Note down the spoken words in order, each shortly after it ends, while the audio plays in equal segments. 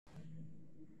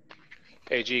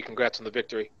Hey, G, congrats on the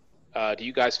victory. Do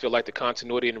you guys feel like the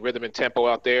continuity and rhythm and tempo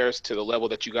out there is to the level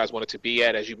that you guys want it to be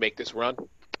at as you make this run?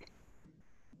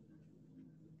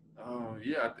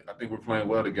 Yeah, I think we're playing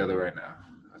well together right now.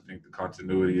 I think the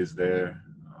continuity is there.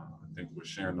 I think we're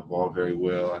sharing the ball very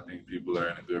well. I think people are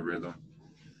in a good rhythm.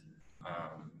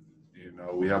 Um,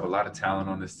 we have a lot of talent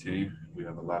on this team. We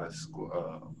have a lot of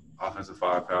offensive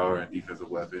firepower and defensive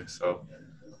weapons. So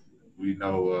we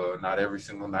know not every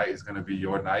single night is going to be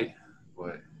your night,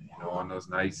 but on those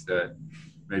nights that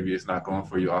maybe it's not going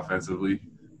for you offensively,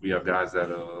 we have guys that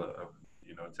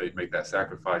make that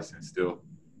sacrifice and still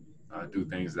do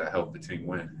things that help the team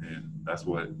win, and that's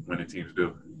what winning teams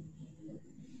do.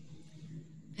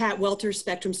 Pat Welter,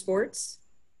 Spectrum Sports.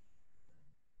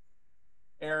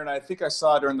 Aaron, I think I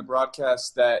saw during the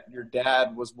broadcast that your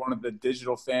dad was one of the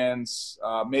digital fans,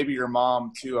 maybe your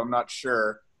mom too, I'm not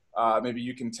sure. Maybe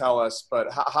you can tell us,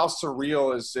 but how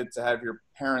surreal is it to have your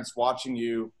parents watching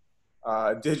you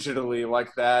digitally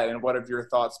like that, and what have your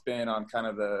thoughts been on kind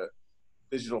of the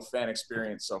digital fan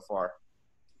experience so far?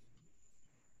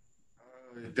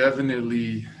 It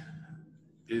definitely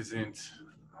isn't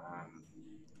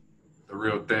the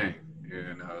real thing.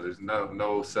 There's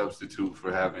no substitute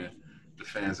for having the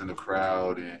fans in the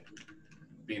crowd and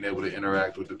being able to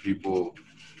interact with the people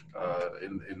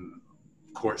in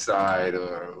courtside,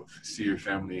 or see your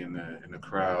family in the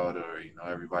crowd, or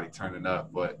everybody turning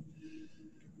up. But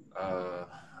I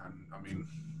mean,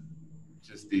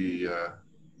 just the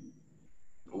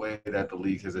way that the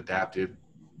league has adapted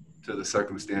to the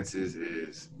circumstances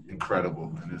is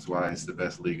incredible, and it's why it's the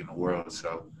best league in the world.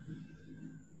 So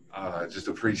just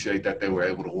appreciate that they were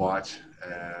able to watch,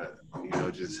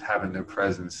 just having their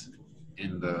presence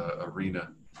in the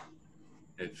arena.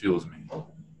 It fuels me.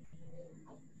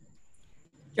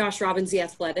 Josh Robbins, The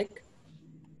Athletic.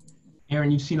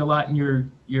 Aaron, you've seen a lot in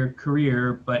your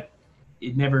career, but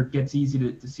it never gets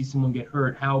easy to see someone get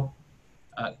hurt. How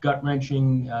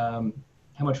gut-wrenching, how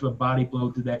much of a body blow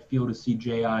did that feel to see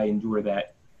J.I. endure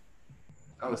that?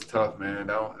 That was tough, man.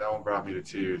 That one brought me to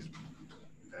tears.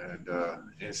 And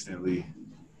instantly,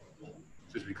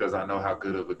 just because I know how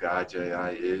good of a guy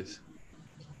J.I. is,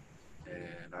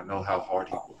 and I know how hard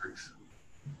he works,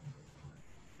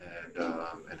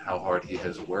 and how hard he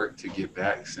has worked to get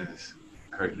back since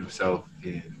hurting himself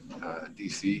in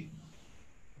D.C.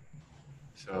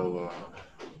 So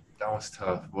that was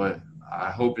tough, but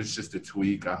I hope it's just a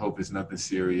tweak. I hope it's nothing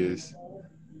serious.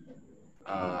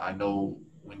 I know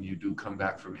when you do come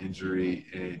back from injury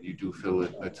and you do feel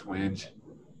a twinge,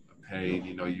 a pain,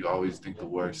 you always think the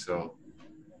worst. So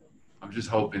I'm just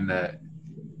hoping that,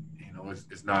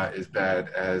 it's not as bad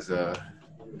as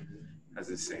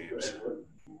it seems.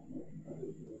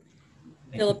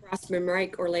 Philip Rossman,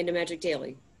 Mike, Orlando Magic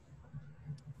Daily.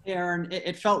 Aaron,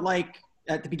 it felt like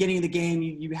at the beginning of the game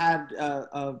you had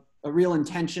a real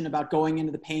intention about going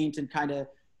into the paint and kind of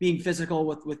being physical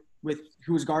with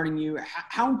who was guarding you.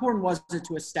 How important was it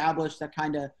to establish that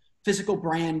kind of physical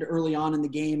brand early on in the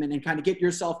game and kind of get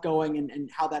yourself going, and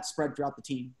how that spread throughout the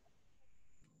team?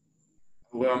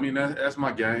 Well, I mean, that's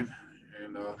my game.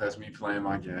 That's me playing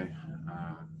my game.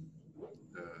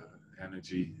 The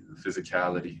energy, the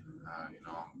physicality.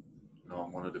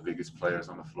 I'm one of the biggest players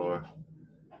on the floor,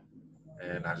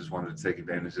 and I just wanted to take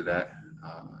advantage of that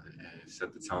and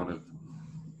set the tone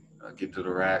of getting to the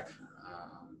rack.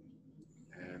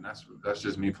 And that's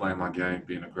just me playing my game,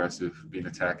 being aggressive, being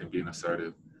attacking, being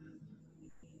assertive.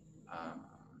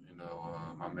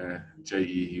 My man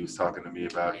J.E., he was talking to me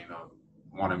about,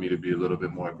 wanting me to be a little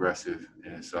bit more aggressive,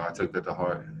 and so I took that to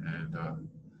heart, and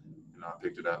I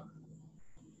picked it up.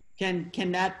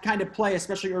 Can that kind of play,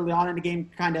 especially early on in the game,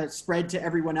 kind of spread to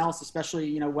everyone else,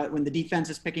 especially, when the defense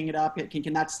is picking it up?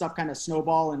 Can that stuff kind of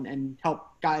snowball and help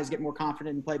guys get more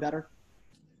confident and play better?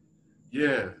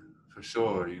 Yeah, for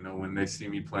sure. When they see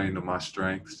me playing to my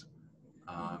strengths,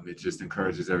 it just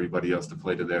encourages everybody else to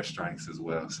play to their strengths as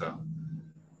well. So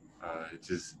it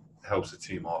just helps the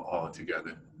team all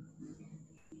together.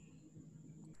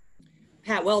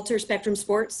 Pat Welter, Spectrum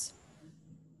Sports.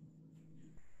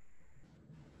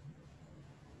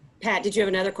 Pat, did you have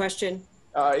another question?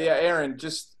 Yeah, Aaron,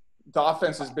 just the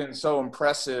offense has been so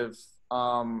impressive.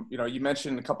 You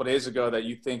mentioned a couple of days ago that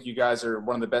you think you guys are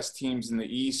one of the best teams in the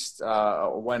East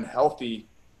when healthy.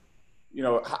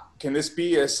 Can this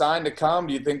be a sign to come?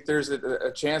 Do you think there's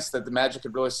a chance that the Magic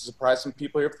could really surprise some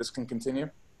people here if this can continue?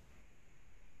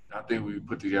 I think we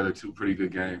put together two pretty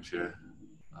good games here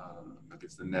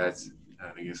against the Nets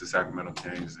and against the Sacramento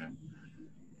Kings, and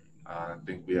I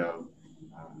think we have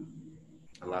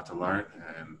a lot to learn,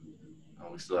 and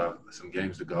we still have some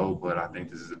games to go, but I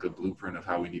think this is a good blueprint of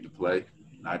how we need to play.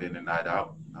 night in and night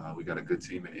out. We got a good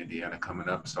team in Indiana coming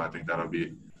up, so I think that'll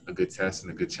be a good test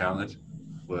and a good challenge.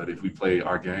 But if we play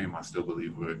our game, I still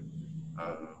believe we're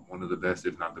one of the best,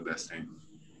 if not the best team.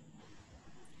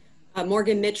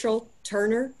 Morgan Mitchell,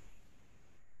 Turner.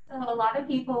 So a lot of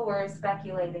people were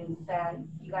speculating that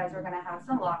you guys were going to have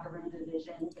some locker room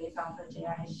division based off of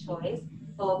J.I.'s choice.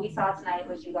 But what we saw tonight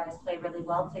was you guys played really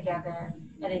well together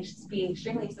and being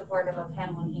extremely supportive of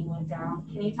him when he went down.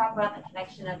 Can you talk about the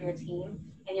connection of your team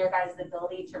and your guys'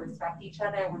 ability to respect each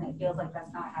other when it feels like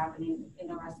that's not happening in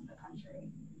the rest of the country?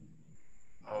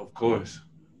 Of course.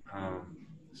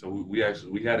 So we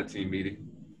had a team meeting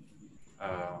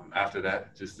after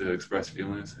that just to express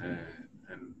feelings and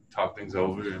talk things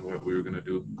over and what we were going to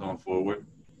do going forward.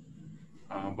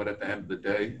 But at the end of the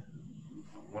day,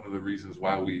 one of the reasons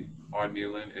why we are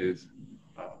kneeling is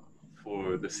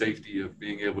for the safety of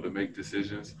being able to make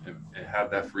decisions and have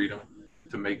that freedom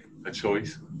to make a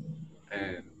choice.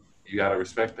 And you got to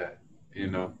respect that. You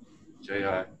know,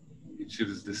 J.I., he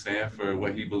chooses to stand for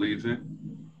what he believes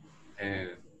in.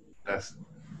 And that's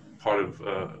part of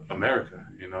America.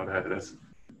 You know, that's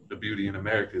the beauty in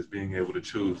America, is being able to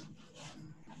choose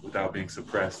without being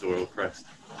suppressed or oppressed.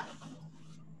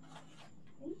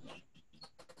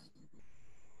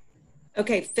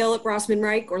 Okay, Philip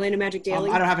Rossman-Reich, Orlando Magic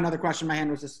Daily. I don't have another question. My hand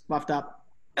was just left up.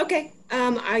 Okay,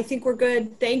 I think we're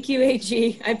good. Thank you,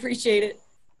 AG. I appreciate it.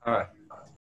 All right.